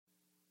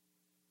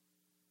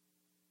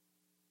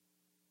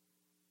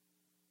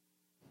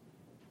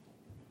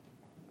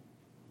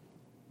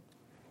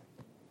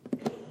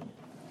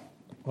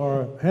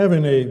Or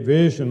having a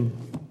vision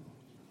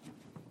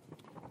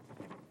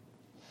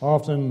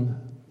often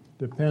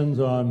depends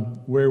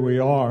on where we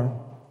are,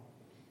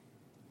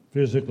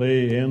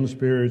 physically and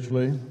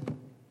spiritually.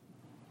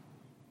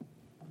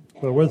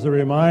 But with the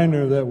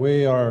reminder that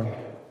we are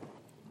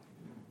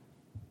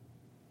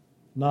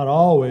not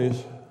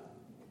always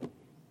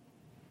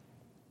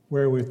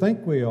where we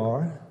think we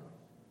are,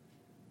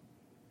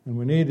 and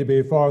we need to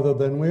be farther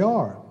than we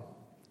are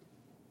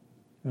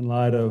in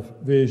light of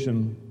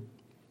vision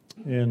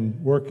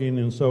in working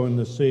and sowing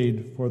the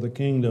seed for the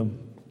kingdom.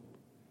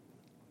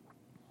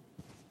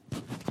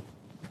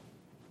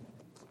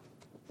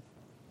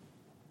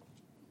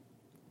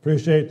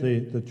 Appreciate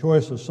the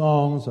choice of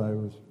songs. I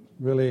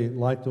really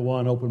like the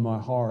one, Open My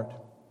Heart.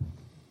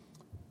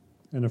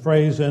 And the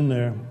phrase in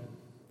there,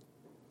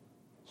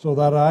 so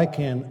that I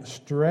can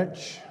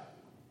stretch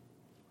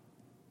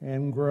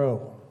and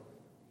grow.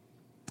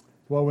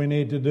 It's what we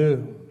need to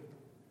do.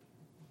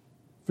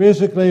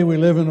 Physically, we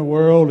live in a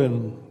world,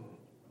 and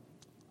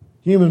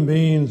human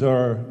beings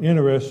are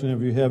interesting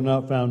if you have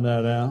not found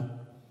that out.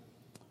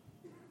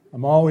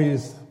 I'm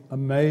always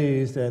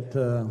amazed at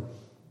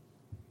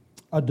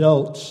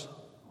adults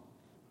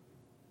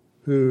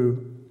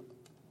who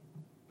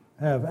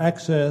have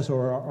access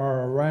or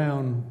are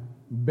around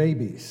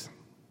babies.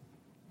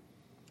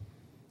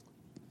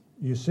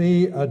 You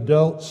see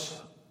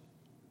adults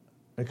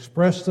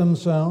express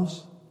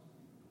themselves,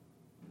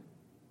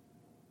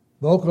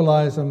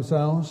 vocalize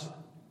themselves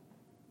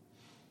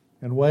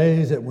in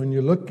ways that when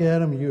you look at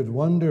them, you'd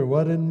wonder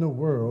what in the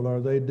world are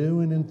they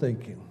doing and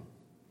thinking.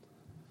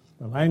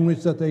 The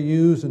language that they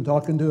use in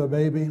talking to a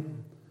baby,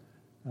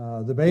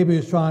 the baby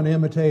is trying to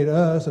imitate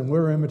us and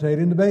we're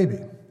imitating the baby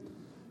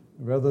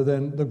rather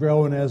than the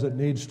growing as it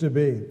needs to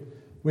be.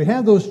 We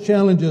have those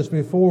challenges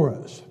before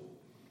us.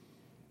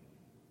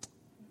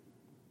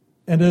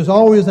 And there's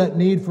always that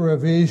need for a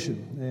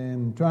vision,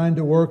 and trying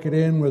to work it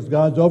in with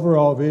God's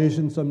overall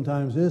vision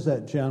sometimes is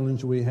that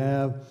challenge we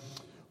have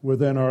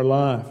within our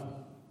life.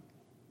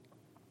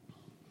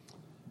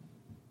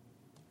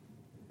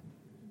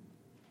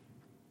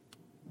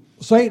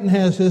 Satan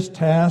has his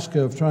task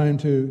of trying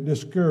to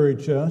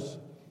discourage us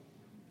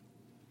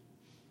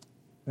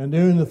and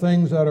doing the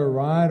things that are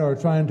right, or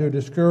trying to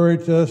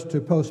discourage us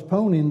to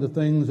postponing the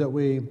things that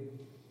we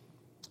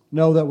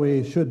know that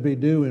we should be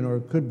doing or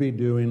could be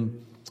doing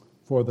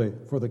for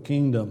the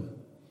kingdom.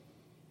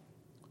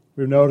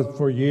 We've noticed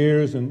for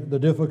years and the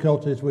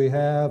difficulties we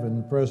have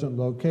in the present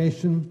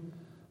location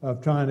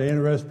of trying to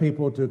interest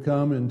people to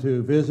come and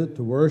to visit,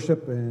 to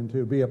worship, and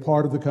to be a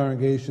part of the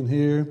congregation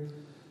here.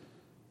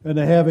 And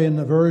they have an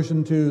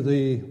aversion to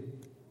the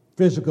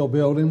physical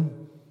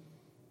building,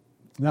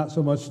 not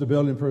so much the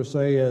building per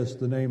se as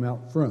the name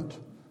out front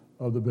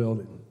of the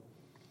building.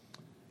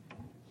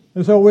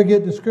 And so we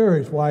get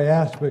discouraged. Why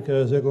ask?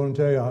 Because they're going to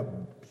tell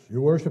you, you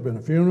worship in a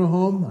funeral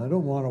home? I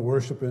don't want to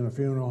worship in a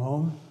funeral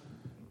home.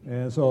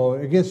 And so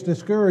it gets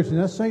discouraged, and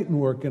that's Satan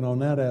working on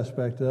that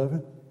aspect of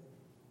it.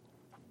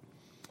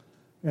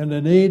 And the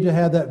need to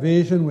have that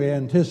vision, we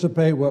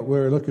anticipate what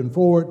we're looking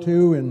forward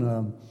to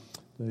in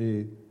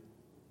the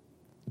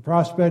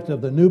prospect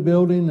of the new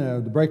building, the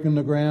breaking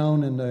the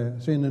ground,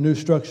 and seeing the new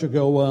structure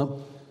go up,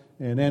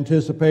 and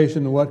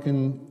anticipation of what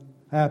can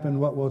happen,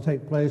 what will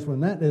take place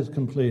when that is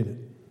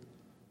completed.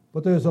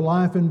 But there's a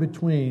life in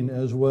between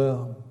as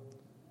well.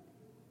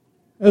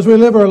 As we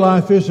live our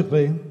life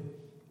physically,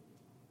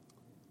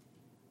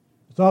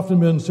 it's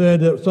often been said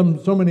that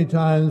so many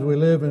times we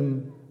live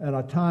in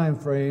a time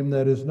frame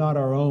that is not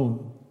our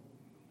own.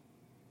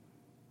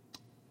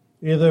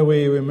 Either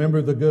we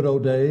remember the good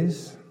old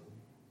days,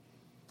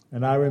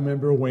 and I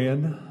remember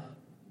when,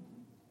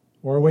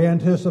 or we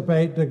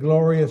anticipate the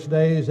glorious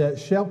days that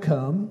shall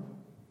come,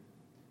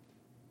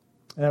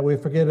 and we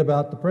forget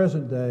about the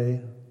present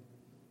day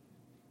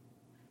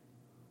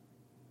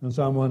in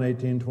Psalm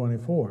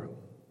 118:24.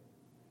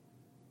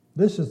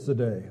 This is the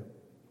day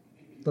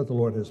that the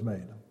Lord has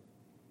made.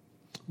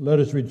 Let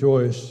us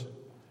rejoice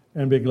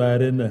and be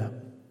glad in that.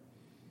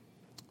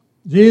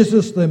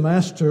 Jesus, the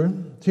master,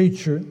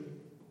 teacher,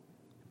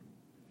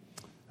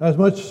 has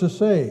much to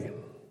say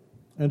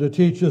and to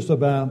teach us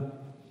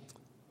about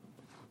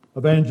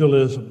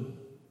evangelism.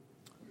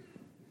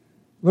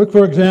 Look,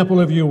 for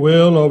example, if you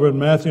will, over in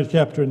Matthew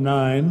chapter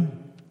 9.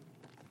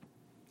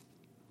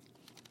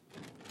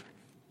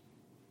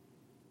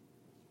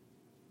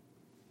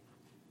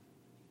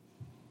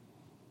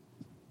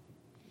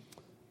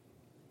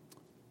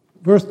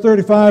 Verse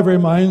 35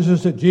 reminds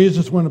us that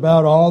Jesus went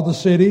about all the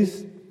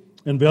cities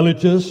and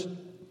villages,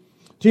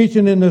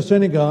 teaching in their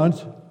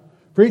synagogues,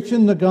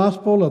 preaching the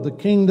gospel of the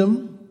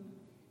kingdom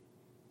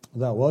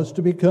that was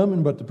to be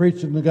coming, but the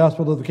preaching the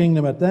gospel of the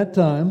kingdom at that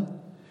time,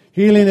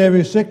 healing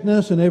every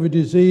sickness and every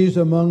disease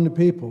among the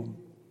people.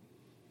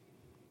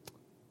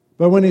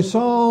 But when he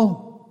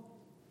saw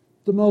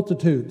the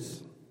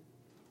multitudes,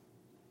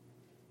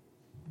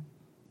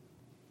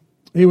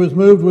 he was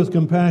moved with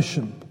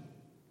compassion,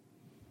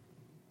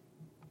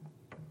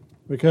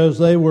 because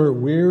they were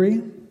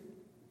weary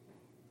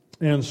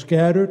and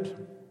scattered,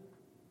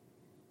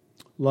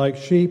 like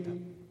sheep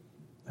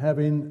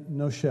having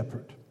no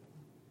shepherd.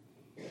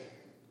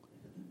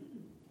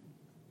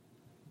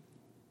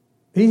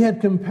 He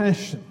had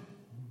compassion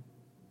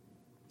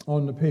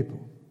on the people.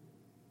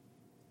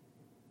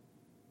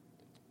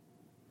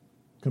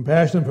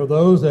 Compassion for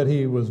those that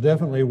he was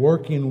definitely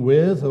working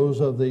with, those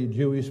of the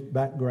Jewish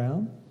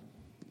background.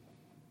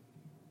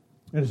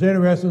 And it's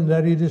interesting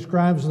that he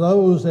describes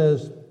those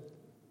as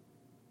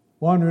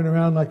wandering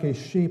around like a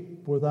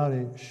sheep without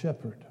a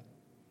shepherd.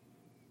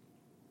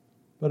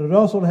 But it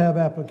also have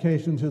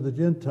application to the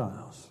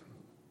Gentiles.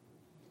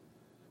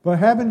 By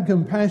having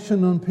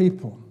compassion on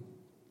people,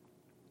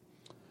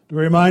 the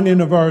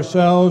reminding of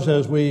ourselves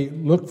as we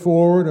look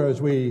forward or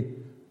as we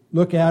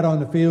look out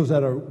on the fields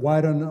that are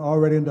white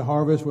already into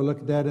harvest, we'll look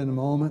at that in a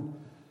moment,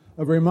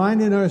 of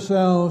reminding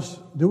ourselves,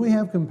 do we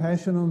have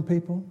compassion on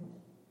people?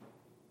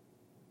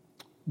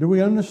 Do we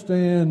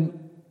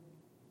understand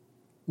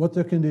what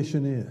their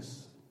condition is?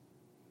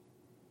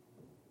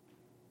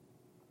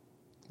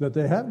 That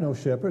they have no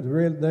shepherd.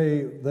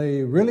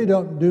 They really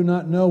do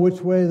not know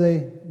which way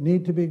they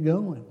need to be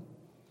going.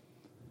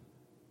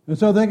 And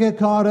so they get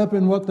caught up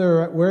in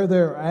where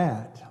they're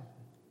at.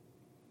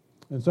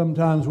 And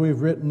sometimes we've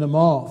written them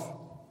off.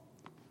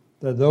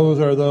 That those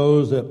are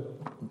those that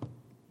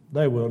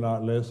they will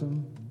not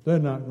listen. They're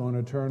not going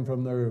to turn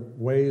from their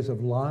ways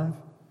of life.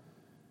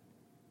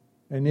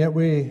 And yet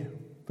we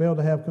fail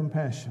to have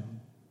compassion.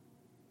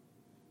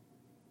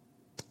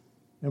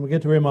 And we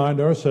get to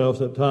remind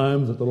ourselves at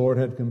times that the Lord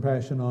had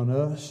compassion on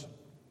us.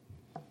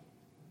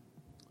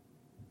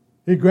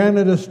 He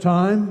granted us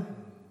time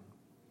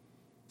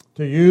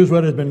to use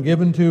what has been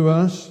given to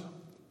us.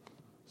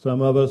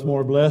 Some of us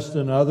more blessed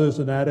than others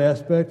in that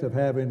aspect of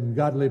having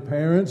godly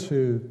parents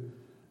who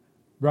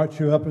brought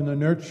you up in the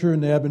nurture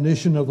and the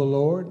admonition of the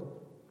Lord.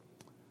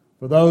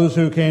 For those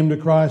who came to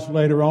Christ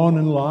later on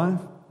in life,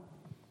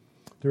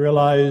 to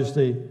realize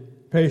the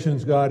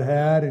patience God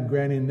had in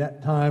granting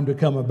that time to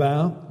come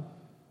about,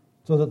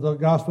 so that the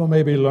gospel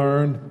may be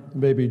learned,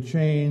 may be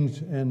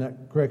changed, and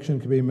that correction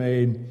can be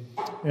made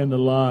in the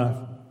life.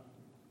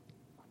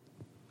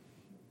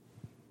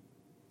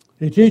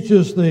 He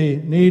teaches the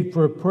need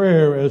for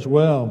prayer as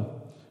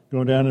well.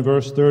 Going down in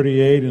verse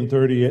 37 and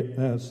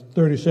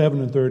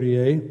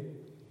 38.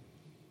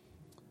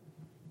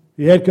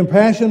 He had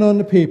compassion on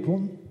the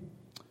people.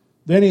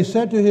 Then he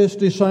said to his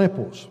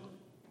disciples,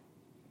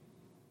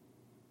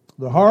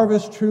 "The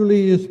harvest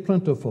truly is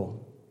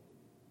plentiful,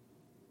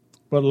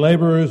 but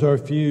laborers are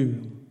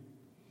few.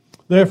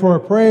 Therefore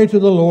pray to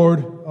the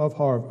Lord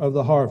of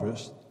the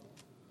harvest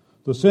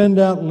to send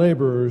out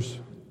laborers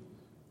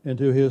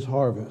into his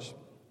harvest."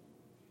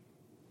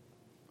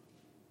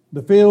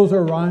 The fields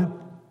are ripe.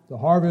 The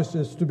harvest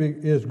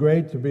is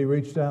great to be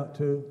reached out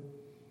to.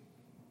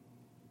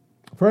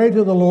 Pray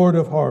to the Lord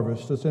of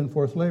harvest to send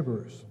forth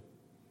laborers.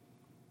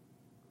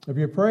 If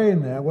you're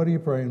praying that, what are you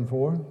praying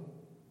for?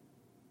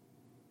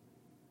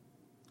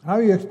 How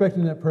are you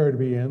expecting that prayer to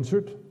be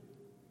answered?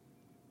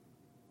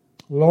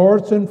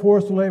 Lord, send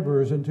forth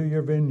laborers into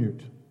your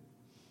vineyard.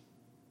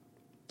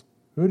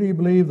 Who do you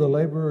believe the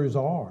laborers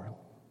are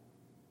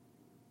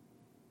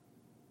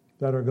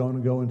that are going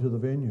to go into the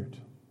vineyard?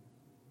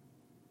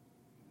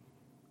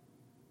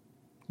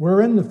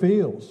 We're in the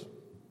fields.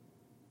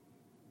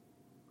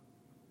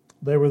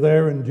 They were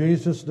there in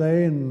Jesus'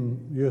 day,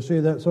 and you'll see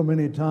that so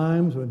many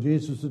times when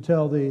Jesus would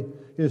tell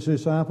his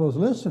disciples,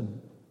 listen,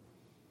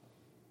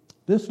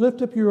 just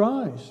lift up your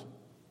eyes.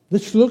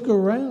 Just look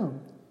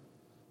around.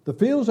 The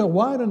fields are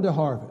white unto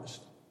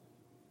harvest.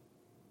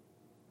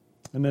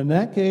 And in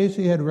that case,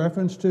 he had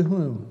reference to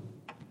whom?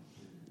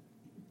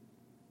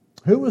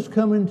 Who was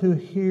coming to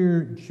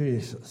hear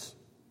Jesus?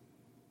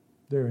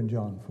 There in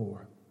John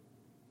 4.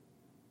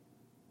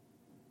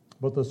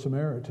 But the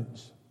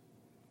Samaritans.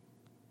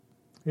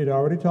 He'd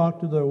already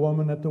talked to the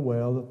woman at the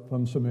well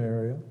from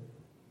Samaria.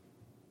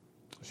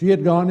 She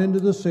had gone into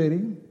the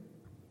city,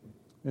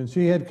 and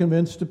she had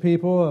convinced the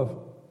people of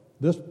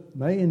this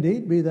may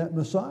indeed be that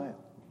Messiah.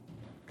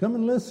 Come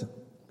and listen.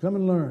 Come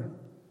and learn.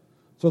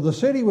 So the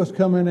city was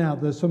coming out.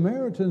 The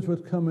Samaritans were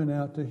coming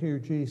out to hear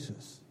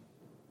Jesus.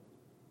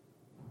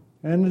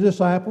 And the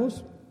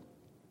disciples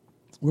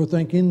were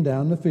thinking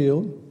down the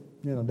field,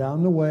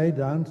 down the way,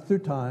 down through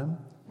time.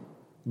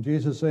 And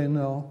Jesus saying,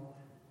 no,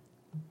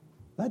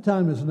 that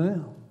time is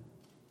now.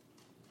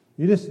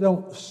 You just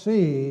don't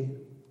see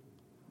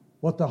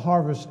what the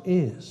harvest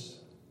is.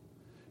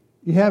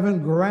 You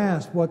haven't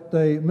grasped what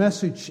the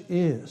message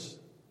is.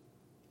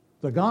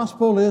 The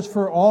gospel is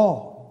for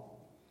all.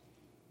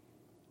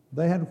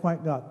 They hadn't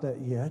quite got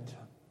that yet.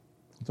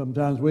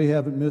 Sometimes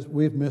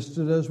we've missed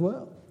it as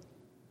well.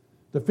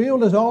 The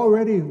field is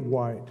already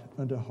white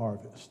unto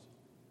harvest.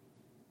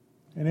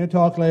 And he'll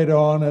talk later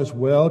on as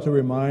well to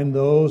remind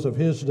those of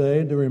his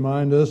day, to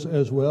remind us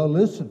as well,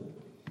 listen,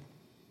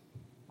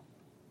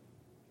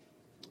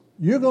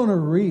 you're going to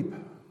reap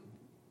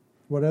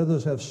what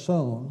others have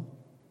sown,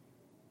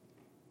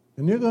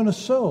 and you're going to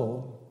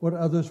sow what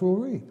others will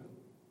reap.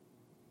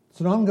 It's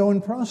an ongoing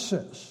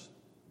process.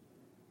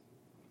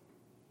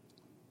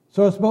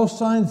 So it's both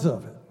sides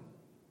of it.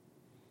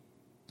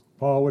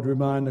 Paul would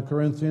remind the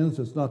Corinthians,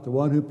 it's not the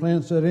one who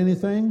plants that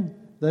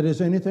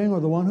is anything, or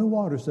the one who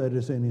waters that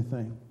is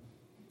anything.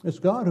 It's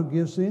God who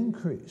gives the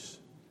increase.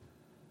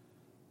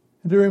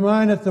 And to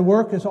remind that the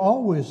work is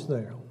always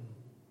there.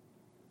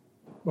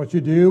 What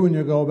you do when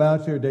you go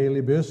about your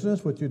daily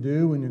business, what you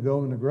do when you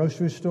go in the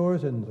grocery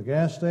stores and the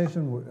gas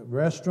station,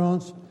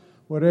 restaurants,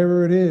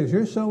 whatever it is,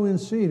 you're sowing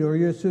seed, or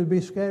you should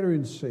be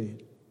scattering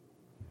seed.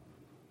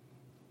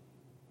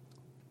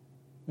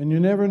 And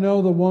you never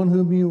know the one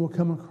whom you will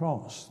come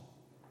across.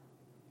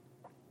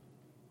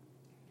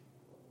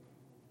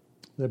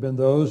 There have been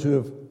those who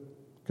have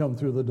come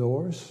through the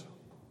doors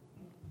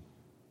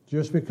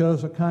just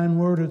because a kind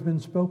word has been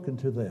spoken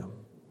to them.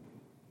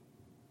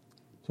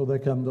 So they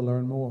come to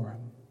learn more.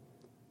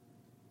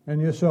 And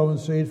you're sowing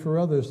seed for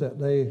others that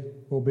they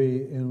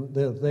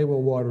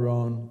will water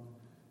on,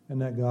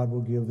 and that God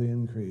will give the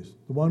increase.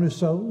 The one who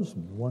sows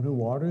and the one who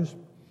waters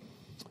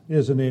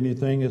isn't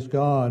anything. It's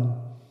God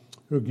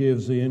who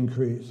gives the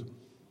increase.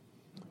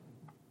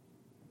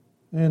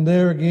 And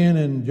there again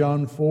in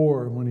John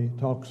 4, when he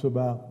talks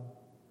about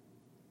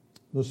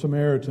the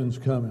Samaritans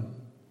coming,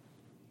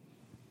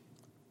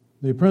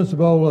 the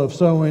principle of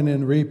sowing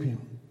and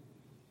reaping.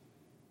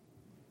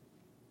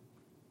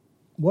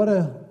 What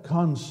a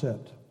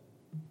concept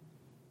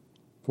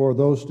for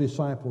those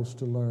disciples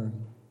to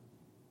learn.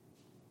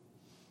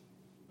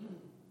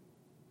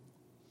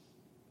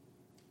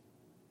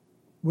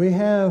 We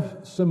have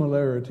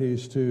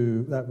similarities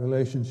to that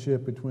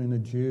relationship between a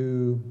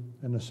Jew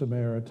and a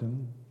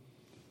Samaritan.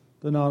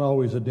 They're not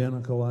always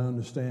identical, I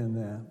understand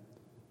that.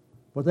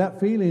 But that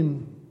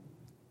feeling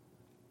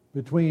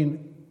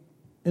between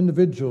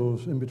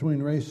individuals and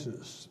between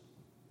races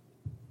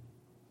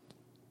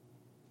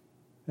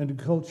and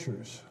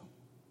cultures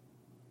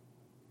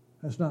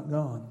has not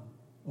gone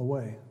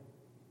away.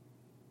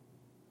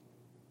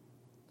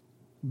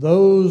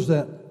 Those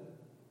that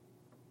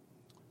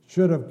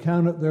should have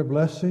counted their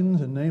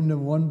blessings and named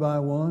them one by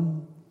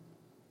one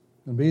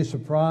and be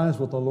surprised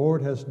what the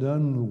Lord has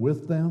done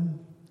with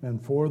them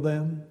and for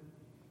them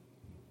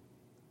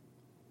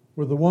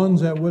were the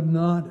ones that would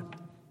not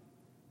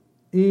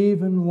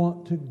even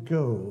want to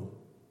go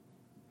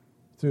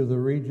through the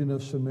region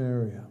of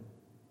Samaria.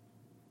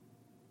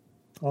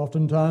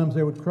 Oftentimes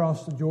they would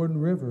cross the Jordan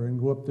River and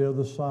go up the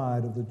other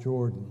side of the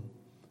Jordan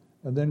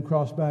and then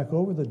cross back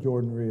over the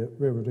Jordan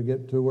River to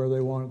get to where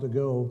they wanted to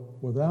go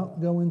without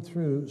going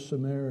through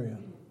Samaria.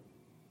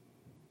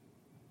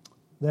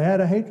 They had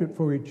a hatred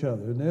for each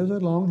other, and there's a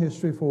long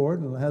history for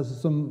it, and it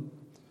has some,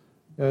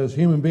 as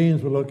human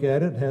beings would look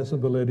at it, has some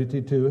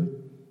validity to it.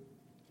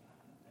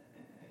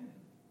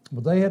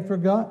 But they had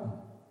forgotten.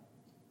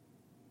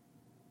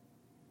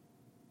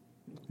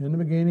 In the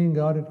beginning,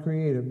 God had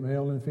created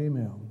male and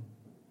female.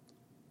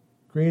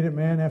 Created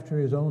man after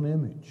his own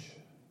image.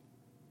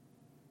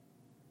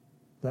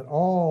 That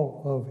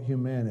all of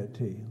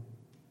humanity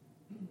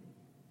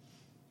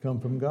come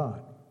from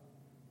God.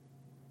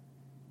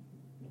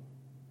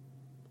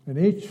 And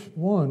each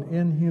one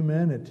in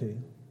humanity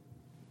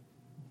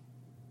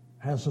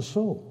has a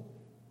soul.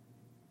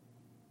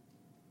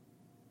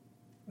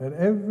 And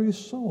every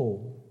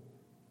soul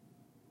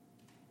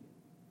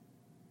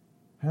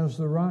has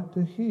the right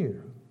to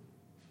hear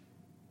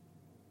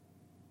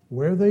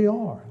where they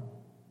are.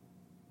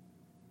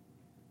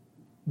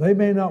 They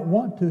may not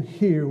want to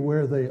hear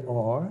where they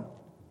are.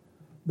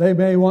 They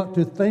may want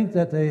to think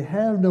that they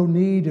have no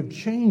need of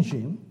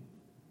changing.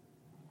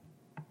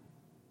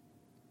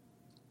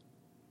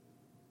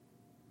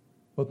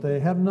 But they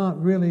have not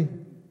really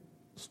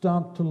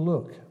stopped to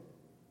look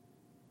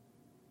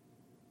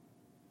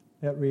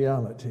at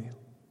reality.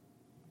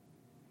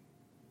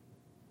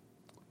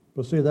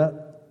 But see,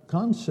 that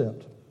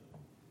concept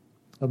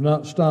of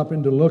not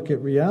stopping to look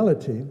at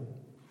reality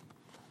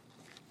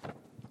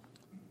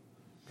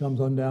comes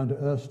on down to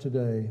us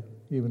today,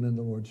 even in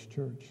the Lord's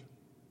church.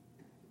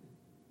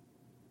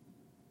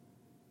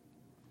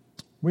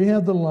 We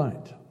have the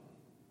light.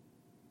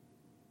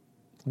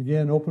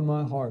 Again, open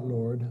my heart,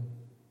 Lord,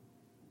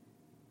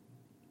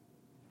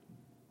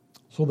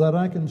 so that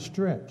I can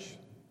stretch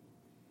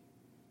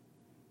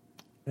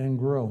and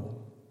grow.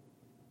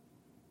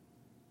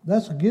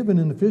 That's given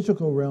in the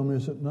physical realm,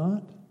 is it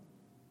not?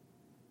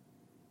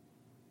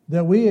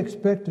 That we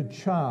expect a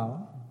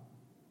child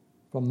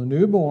from the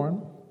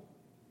newborn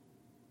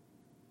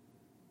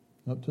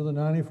up to the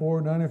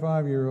 94,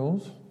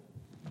 95-year-olds,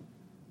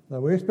 that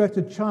we expect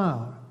a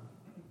child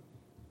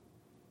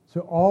to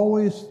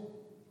always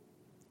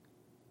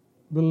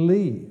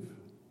believe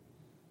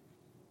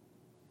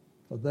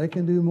that they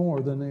can do more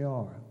than they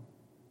are.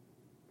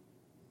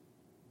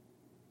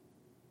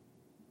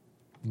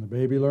 And the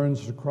baby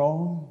learns to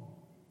crawl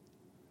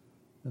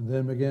and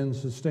then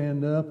begins to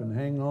stand up and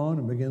hang on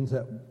and begins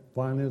that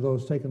finally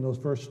taking those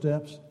first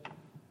steps.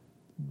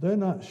 They're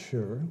not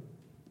sure.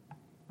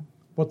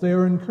 But they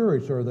are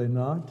encouraged, are they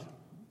not?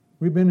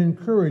 We've been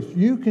encouraged.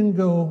 You can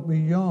go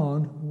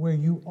beyond where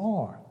you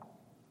are.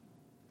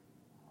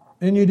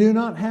 And you do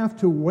not have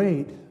to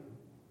wait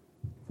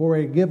for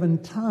a given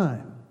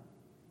time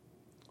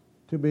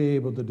to be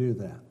able to do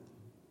that.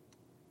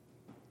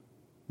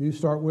 You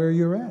start where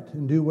you're at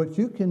and do what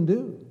you can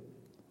do.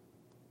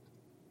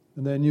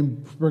 And then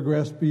you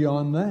progress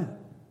beyond that.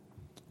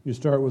 You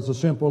start with the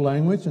simple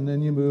language, and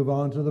then you move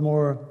on to the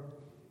more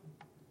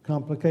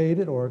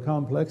complicated or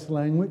complex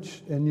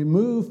language, and you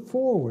move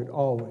forward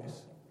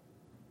always.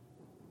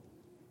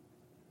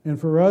 And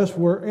for us,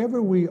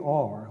 wherever we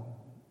are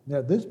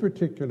at this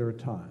particular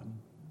time,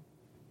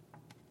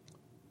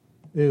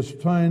 is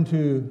trying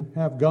to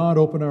have God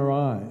open our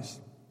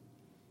eyes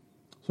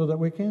so that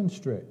we can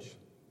stretch.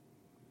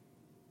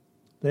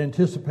 To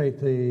anticipate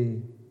the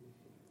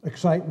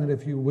excitement,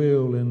 if you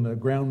will, in the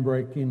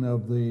groundbreaking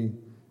of the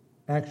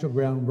actual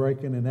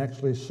groundbreaking and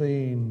actually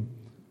seeing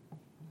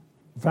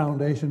the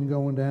foundation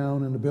going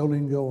down and the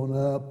building going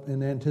up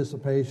in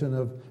anticipation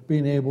of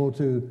being able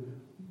to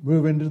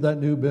move into that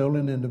new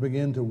building and to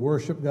begin to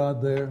worship God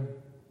there.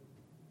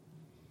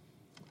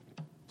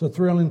 It's a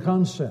thrilling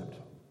concept.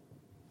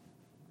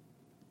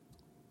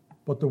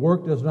 But the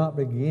work does not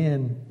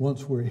begin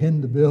once we're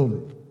in the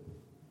building.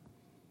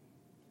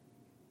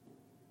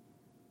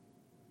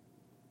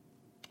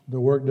 The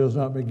work does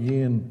not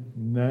begin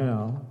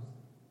now.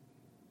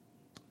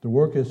 The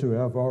work is to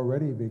have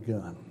already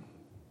begun.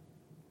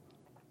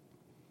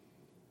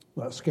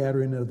 That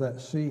scattering of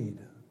that seed.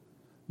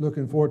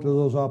 Looking forward to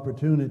those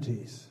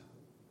opportunities.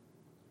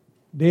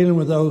 Dealing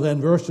with those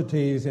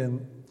adversities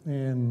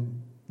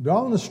and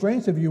drawing the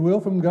strength, if you will,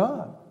 from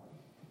God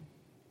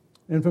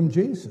and from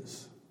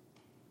Jesus.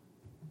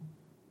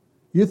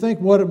 You think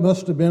what it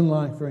must have been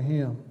like for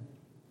him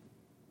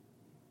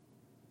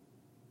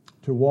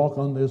to walk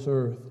on this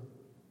earth.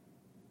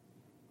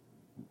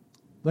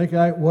 Think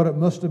what it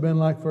must have been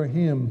like for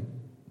him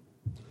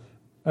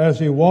as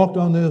he walked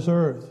on this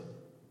earth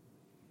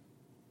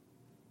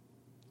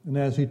and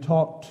as he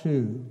talked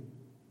to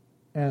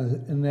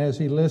and as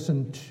he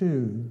listened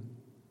to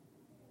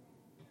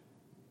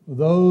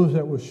those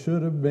that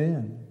should have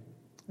been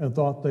and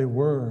thought they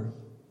were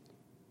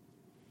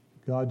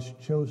God's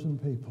chosen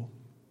people.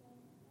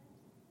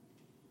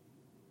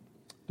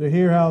 To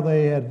hear how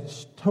they had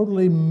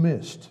totally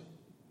missed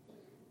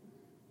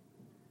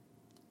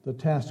the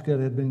task that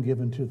had been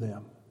given to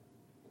them.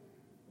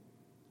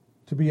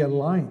 To be a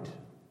light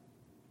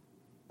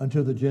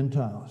unto the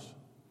Gentiles.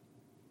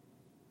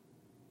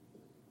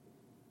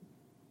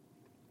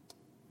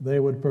 They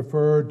would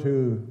prefer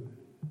to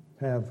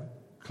have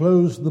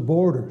closed the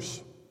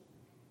borders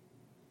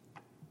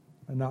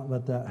and not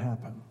let that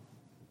happen.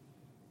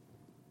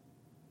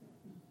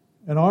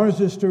 And ours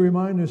is to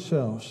remind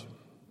ourselves,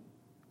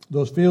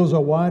 those fields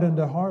are white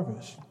unto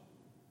harvest.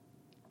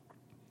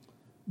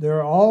 There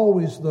are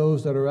always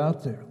those that are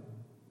out there.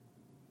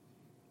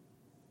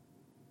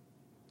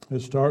 It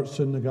starts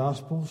in the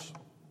Gospels.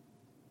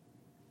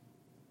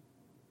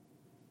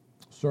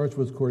 Starts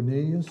with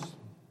Cornelius.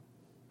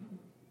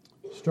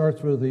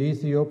 Starts with the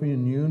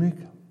Ethiopian eunuch.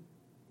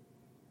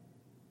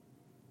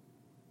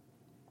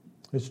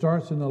 It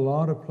starts in a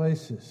lot of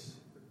places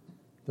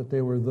that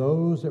there were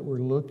those that were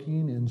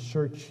looking and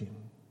searching.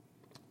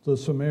 The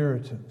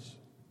Samaritans.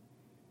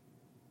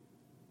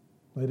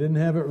 They didn't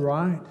have it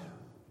right.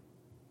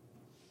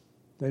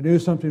 They knew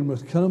something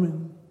was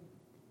coming.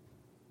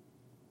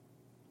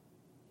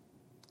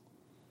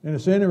 And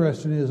it's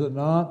interesting, is it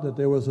not, that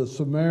there was a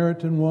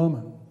Samaritan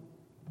woman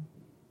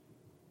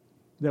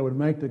that would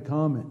make the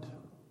comment,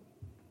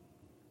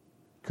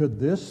 could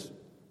this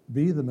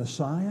be the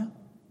Messiah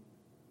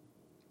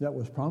that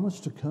was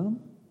promised to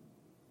come?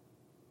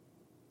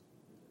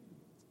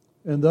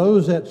 And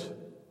those that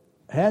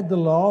had the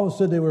law,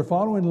 said they were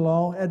following the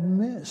law, had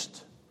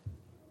missed.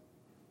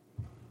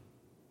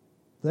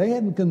 They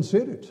hadn't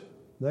considered.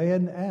 They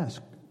hadn't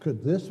asked,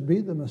 could this be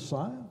the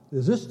Messiah?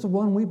 Is this the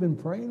one we've been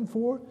praying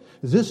for?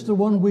 Is this the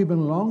one we've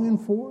been longing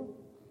for?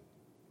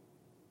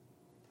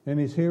 And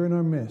he's here in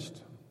our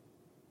midst.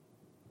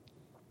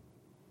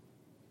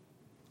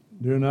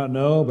 Do not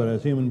know, but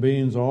as human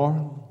beings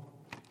are,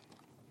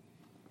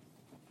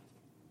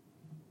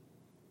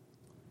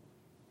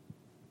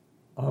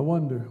 I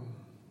wonder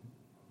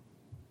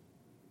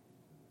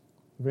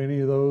if any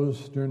of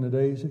those during the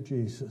days of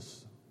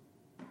Jesus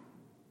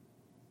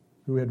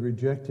who had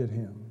rejected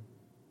him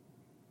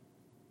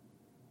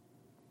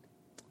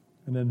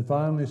and then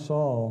finally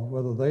saw,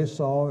 whether they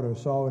saw it or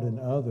saw it in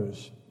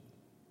others,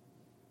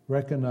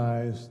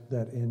 recognized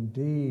that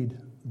indeed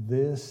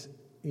this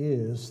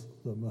is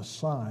the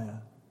Messiah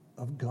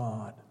of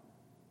God.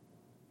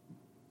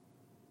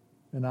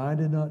 And I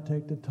did not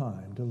take the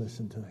time to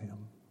listen to him.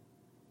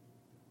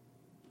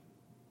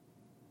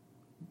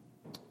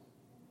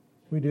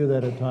 We do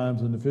that at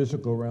times in the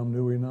physical realm,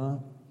 do we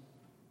not?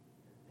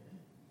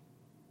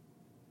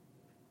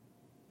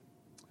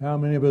 How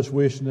many of us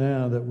wish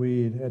now that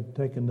we had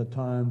taken the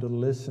time to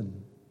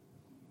listen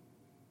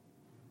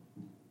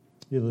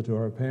either to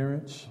our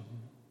parents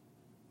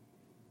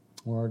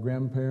or our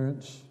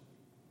grandparents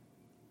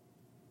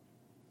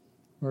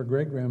or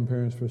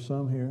great-grandparents for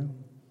some here,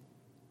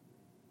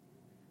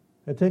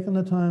 had taken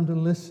the time to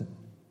listen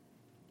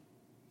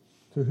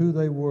to who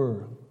they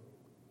were,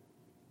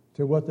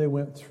 to what they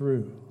went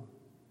through,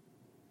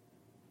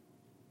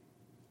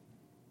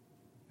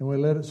 and we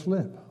let it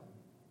slip.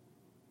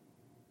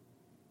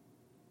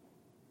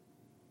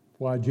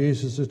 Why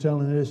Jesus is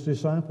telling his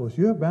disciples,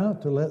 you're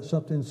about to let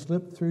something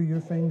slip through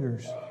your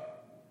fingers.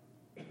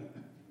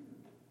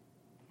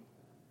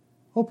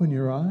 Open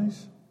your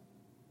eyes.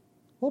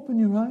 Open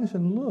your eyes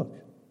and look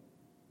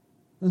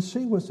and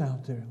see what's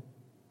out there.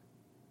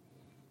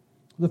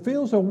 The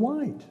fields are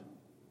white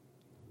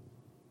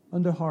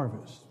unto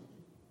harvest.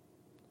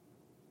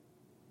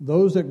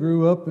 Those that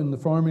grew up in the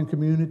farming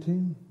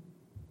community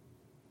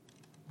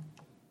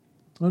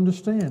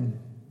understand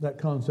that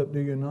concept, do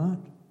you not?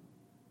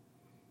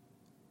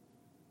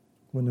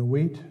 When the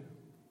wheat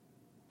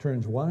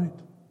turns white,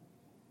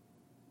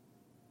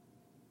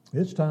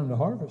 it's time to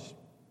harvest.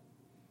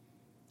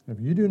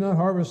 If you do not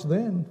harvest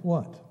then,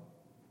 what?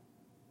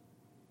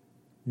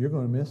 You're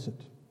going to miss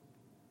it.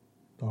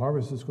 The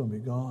harvest is going to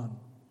be gone.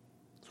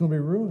 It's going to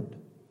be ruined.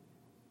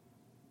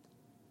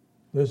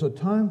 There's a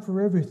time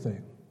for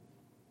everything.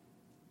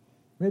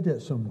 Read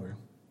that somewhere.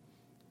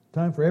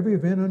 Time for every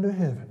event under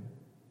heaven.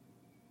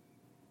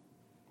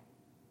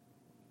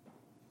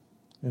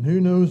 And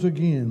who knows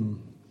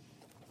again,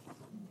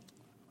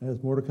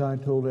 as Mordecai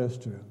told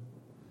Esther,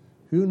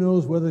 who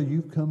knows whether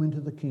you've come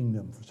into the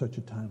kingdom for such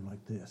a time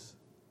like this?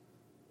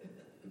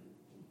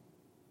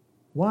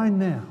 Why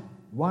now?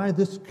 Why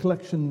this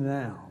collection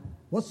now?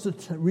 What's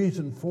the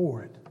reason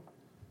for it?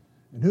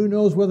 And who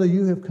knows whether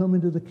you have come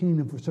into the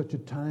kingdom for such a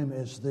time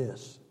as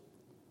this?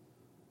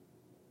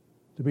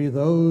 To be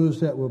those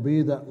that will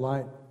be that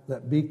light,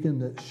 that beacon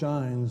that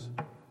shines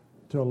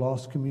to a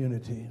lost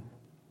community.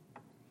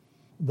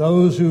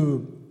 Those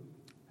who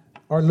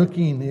are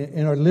looking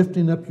and are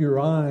lifting up your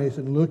eyes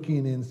and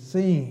looking and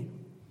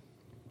seeing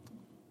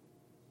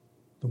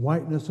the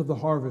whiteness of the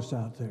harvest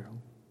out there.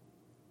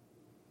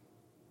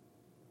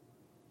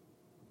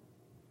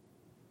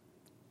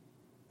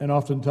 And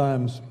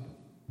oftentimes,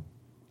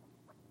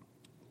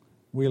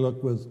 we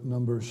look with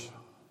numbers.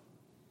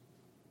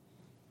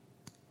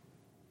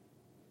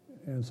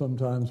 And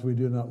sometimes we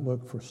do not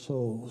look for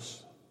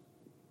souls.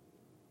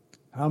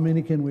 How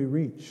many can we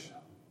reach?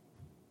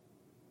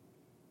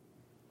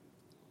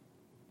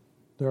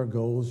 There are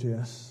goals,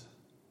 yes.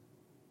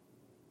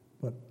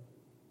 But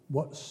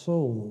what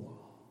soul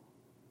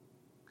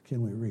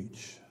can we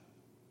reach?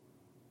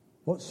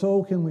 What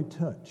soul can we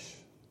touch?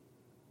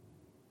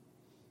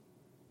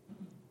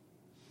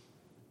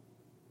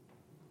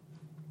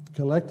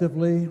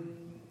 Collectively,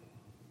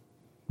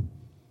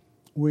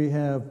 we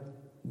have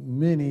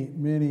many,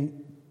 many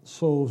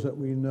souls that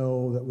we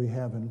know that we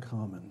have in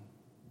common.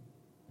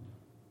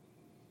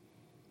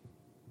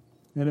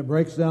 And it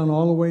breaks down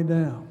all the way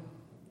down.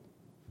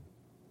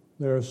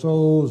 There are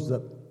souls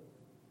that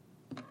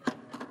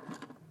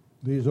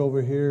these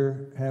over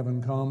here have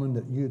in common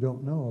that you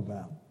don't know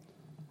about.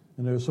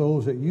 And there are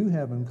souls that you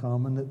have in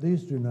common that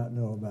these do not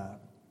know about.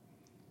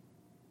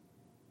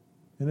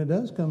 And it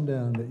does come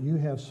down that you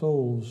have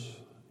souls,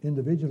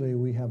 individually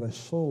we have a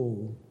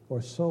soul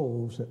or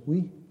souls that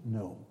we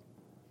know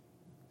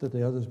that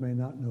the others may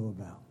not know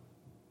about.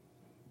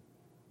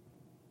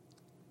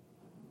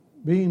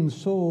 Being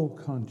soul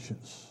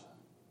conscious,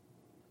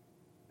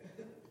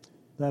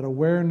 that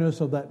awareness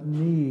of that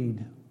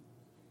need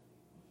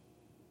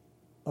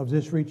of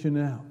this reaching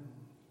out,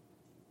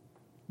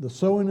 the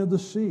sowing of the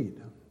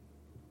seed.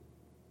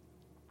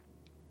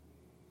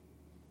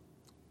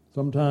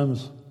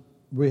 Sometimes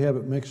we have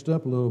it mixed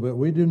up a little bit.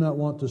 We do not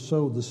want to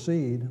sow the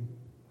seed.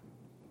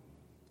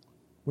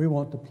 We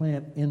want to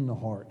plant in the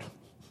heart.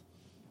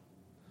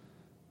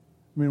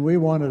 I mean, we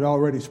want it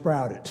already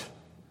sprouted.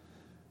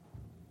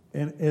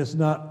 And it's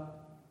not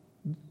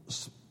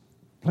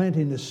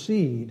planting the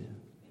seed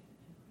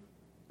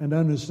and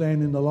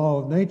understanding the law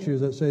of nature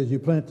that says you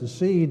plant the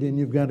seed and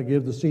you've got to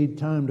give the seed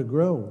time to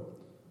grow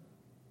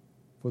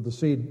for the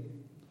seed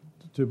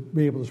to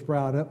be able to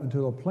sprout up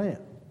into a plant.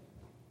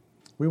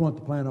 We want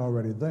the plant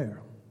already there.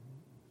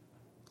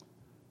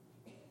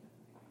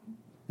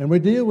 And we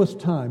deal with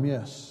time,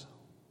 yes.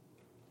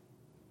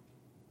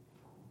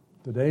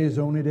 Today is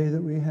the only day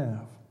that we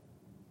have.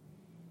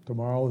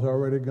 Tomorrow is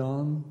already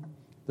gone.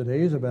 The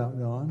day is about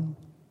gone.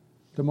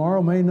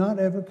 Tomorrow may not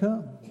ever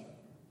come.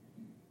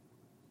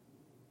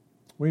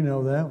 We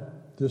know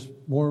that. Just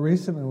more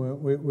recently,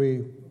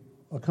 we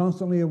are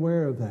constantly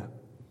aware of that.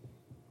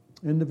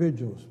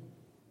 Individuals,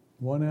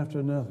 one after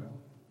another,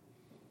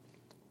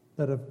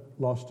 that have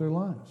lost their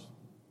lives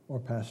or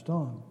passed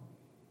on.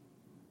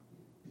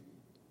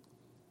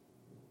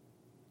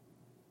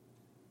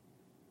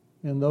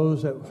 And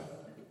those that,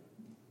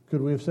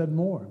 could we have said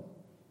more?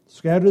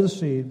 Scatter the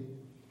seed,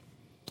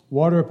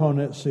 water upon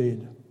that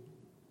seed.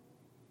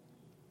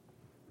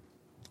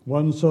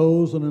 One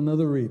sows and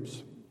another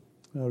reaps.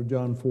 Out of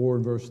John 4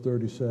 and verse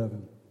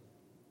 37.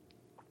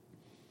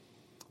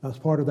 That's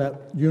part of that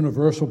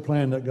universal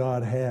plan that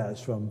God has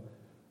from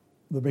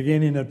the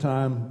beginning of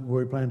time,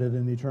 where He planned it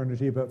in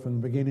eternity, but from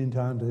the beginning of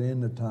time to the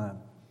end of time.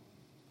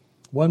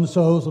 One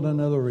sows and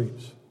another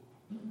reaps.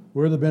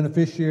 We're the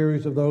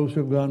beneficiaries of those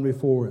who have gone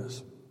before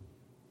us.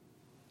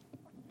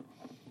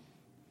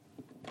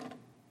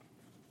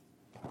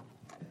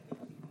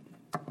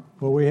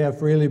 What we have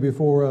freely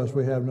before us,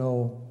 we have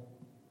no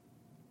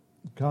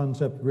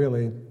concept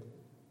really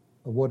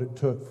of what it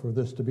took for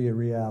this to be a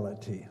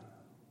reality.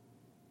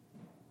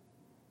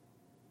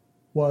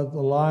 What the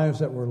lives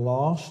that were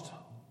lost,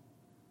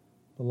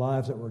 the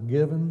lives that were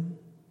given,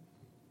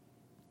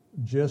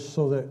 just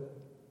so that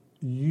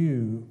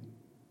you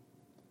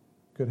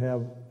could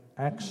have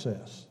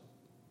access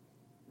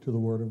to the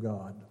Word of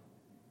God.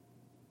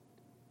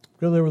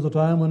 Because there was a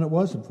time when it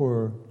wasn't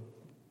for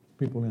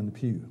people in the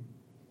pew.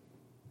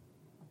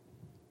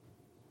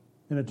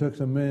 And it took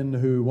some men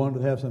who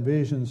wanted to have some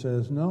vision,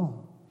 says,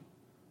 no,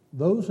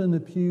 those in the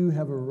pew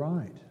have a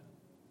right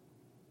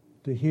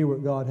to hear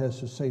what God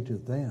has to say to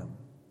them,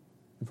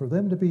 and for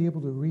them to be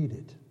able to read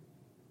it.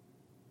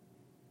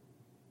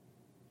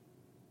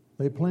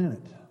 They plant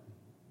it.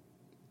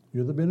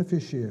 You're the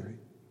beneficiary.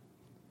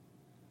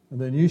 And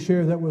then you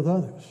share that with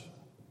others.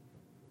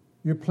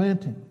 You're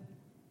planting,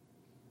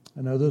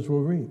 and others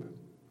will reap.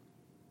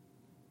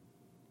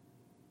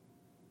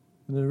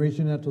 And then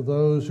reaching out to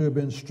those who have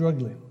been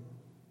struggling.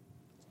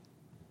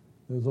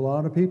 There's a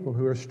lot of people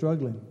who are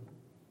struggling.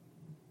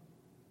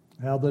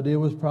 How they deal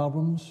with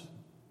problems,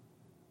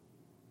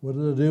 what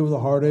do they do with the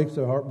heartaches,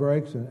 the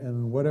heartbreaks,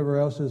 and whatever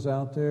else is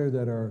out there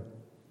that are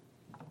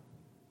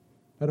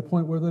at a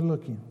point where they're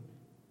looking.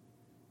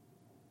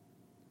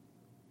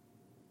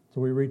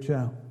 So we reach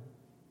out.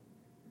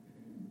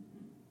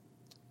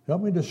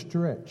 Help me to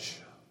stretch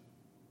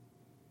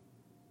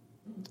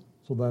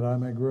so that I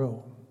may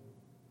grow.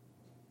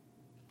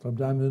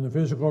 Sometimes in the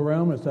physical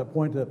realm, it's that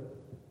point that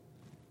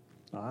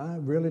I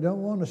really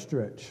don't want to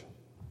stretch.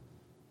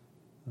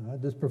 I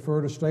just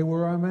prefer to stay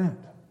where I'm at.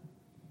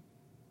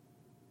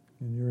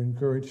 And you're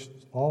encouraged,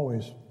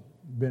 always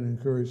been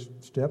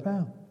encouraged, step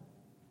out.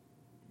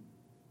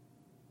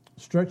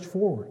 Stretch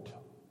forward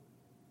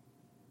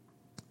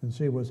and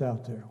see what's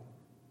out there.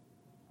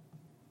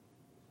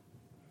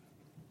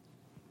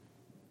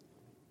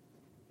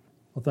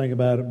 I'll think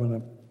about it when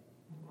I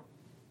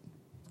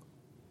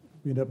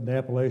get up in the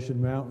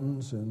Appalachian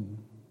Mountains and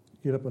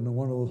get up into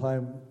one of those high,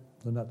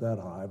 they're not that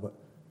high, but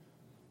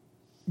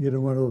get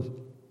in one of those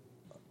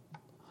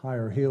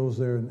higher hills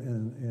there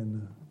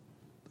in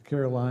the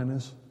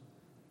Carolinas.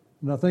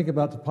 And I think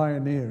about the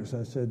pioneers.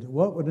 I said,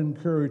 what would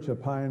encourage a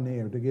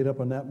pioneer to get up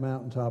on that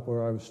mountaintop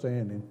where I was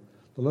standing,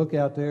 to look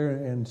out there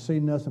and see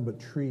nothing but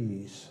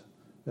trees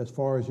as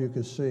far as you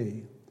could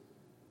see,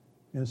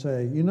 and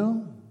say, you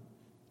know,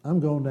 I'm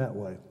going that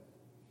way.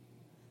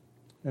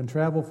 And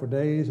travel for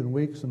days and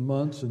weeks and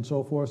months and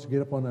so forth to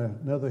get up on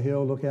another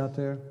hill, look out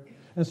there,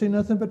 and see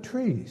nothing but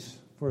trees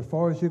for as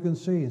far as you can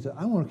see. And say,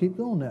 I want to keep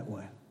going that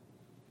way.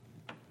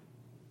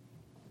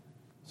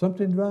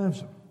 Something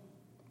drives them.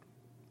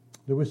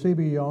 Do we see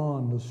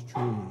beyond those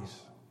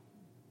trees?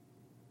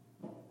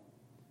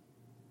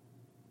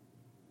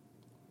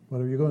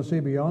 But if you're going to see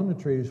beyond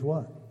the trees,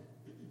 what?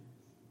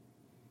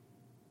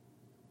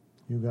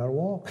 You've got to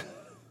walk.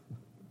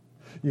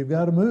 You've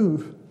got to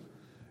move.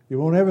 You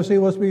won't ever see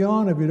what's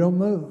beyond if you don't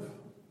move.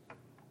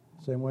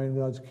 Same way in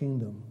God's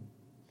kingdom.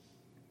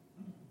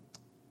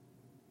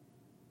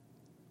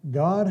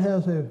 God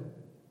has a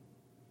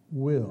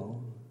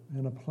will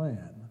and a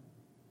plan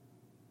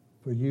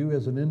for you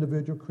as an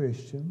individual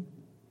Christian.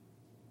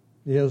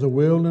 He has a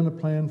will and a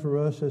plan for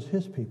us as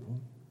His people,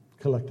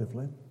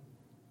 collectively.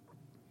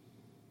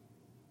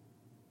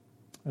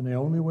 And the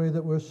only way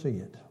that we'll see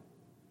it,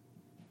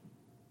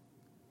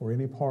 or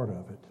any part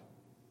of it,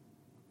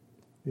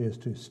 is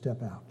to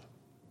step out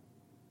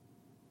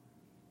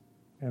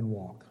and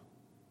walk.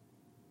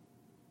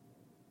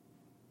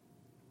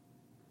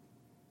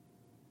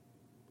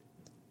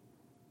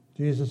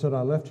 Jesus said,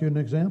 I left you an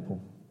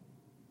example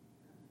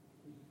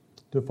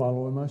to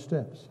follow in my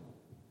steps.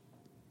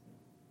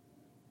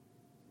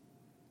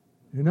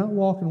 You're not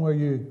walking where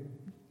you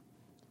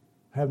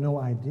have no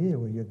idea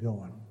where you're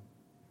going.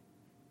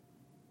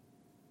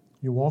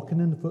 You're walking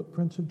in the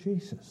footprints of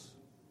Jesus.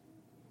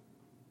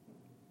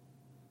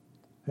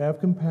 Have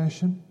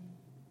compassion.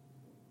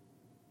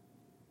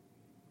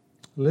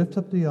 Lift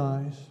up the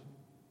eyes.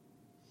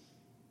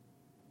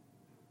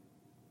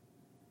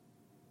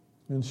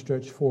 And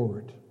stretch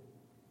forward.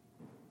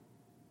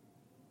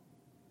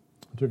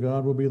 To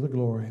God will be the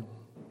glory.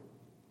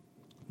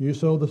 You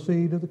sow the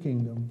seed of the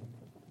kingdom.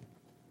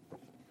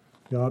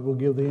 God will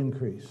give the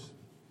increase.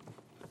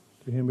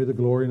 To Him be the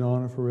glory and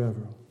honor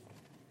forever.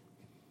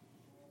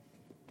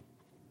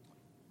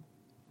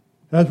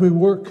 As we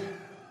work,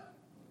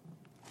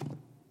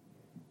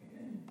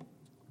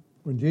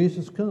 when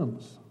Jesus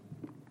comes,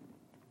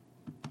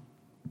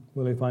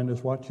 will He find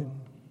us watching?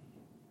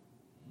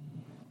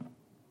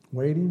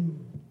 Waiting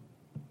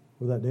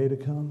for that day to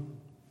come?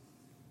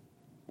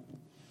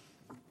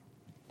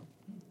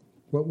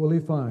 What will He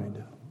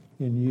find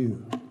in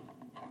you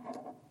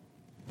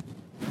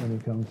when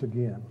He comes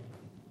again?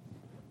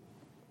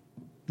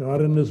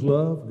 God in His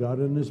love, God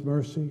in His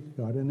mercy,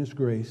 God in His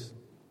grace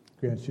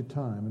grants you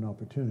time and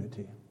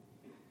opportunity.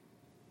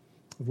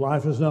 If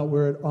life is not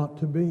where it ought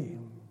to be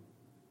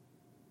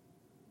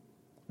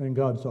in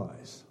God's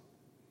eyes,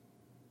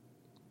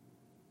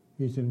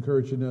 He's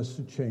encouraging us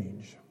to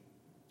change.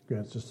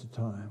 Grants us the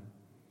time.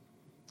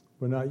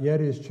 We're not yet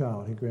his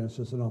child. He grants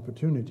us an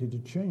opportunity to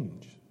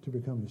change, to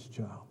become his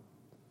child.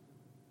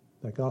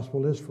 That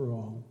gospel is for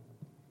all.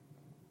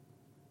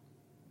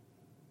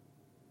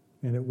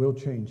 And it will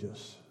change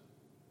us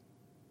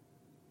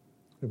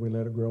if we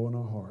let it grow in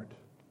our heart.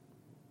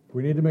 If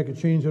we need to make a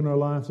change in our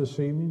lives this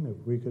evening,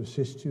 if we could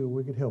assist you,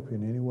 we could help you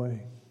in any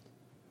way,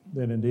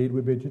 then indeed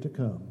we bid you to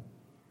come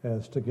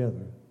as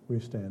together we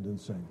stand and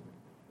sing.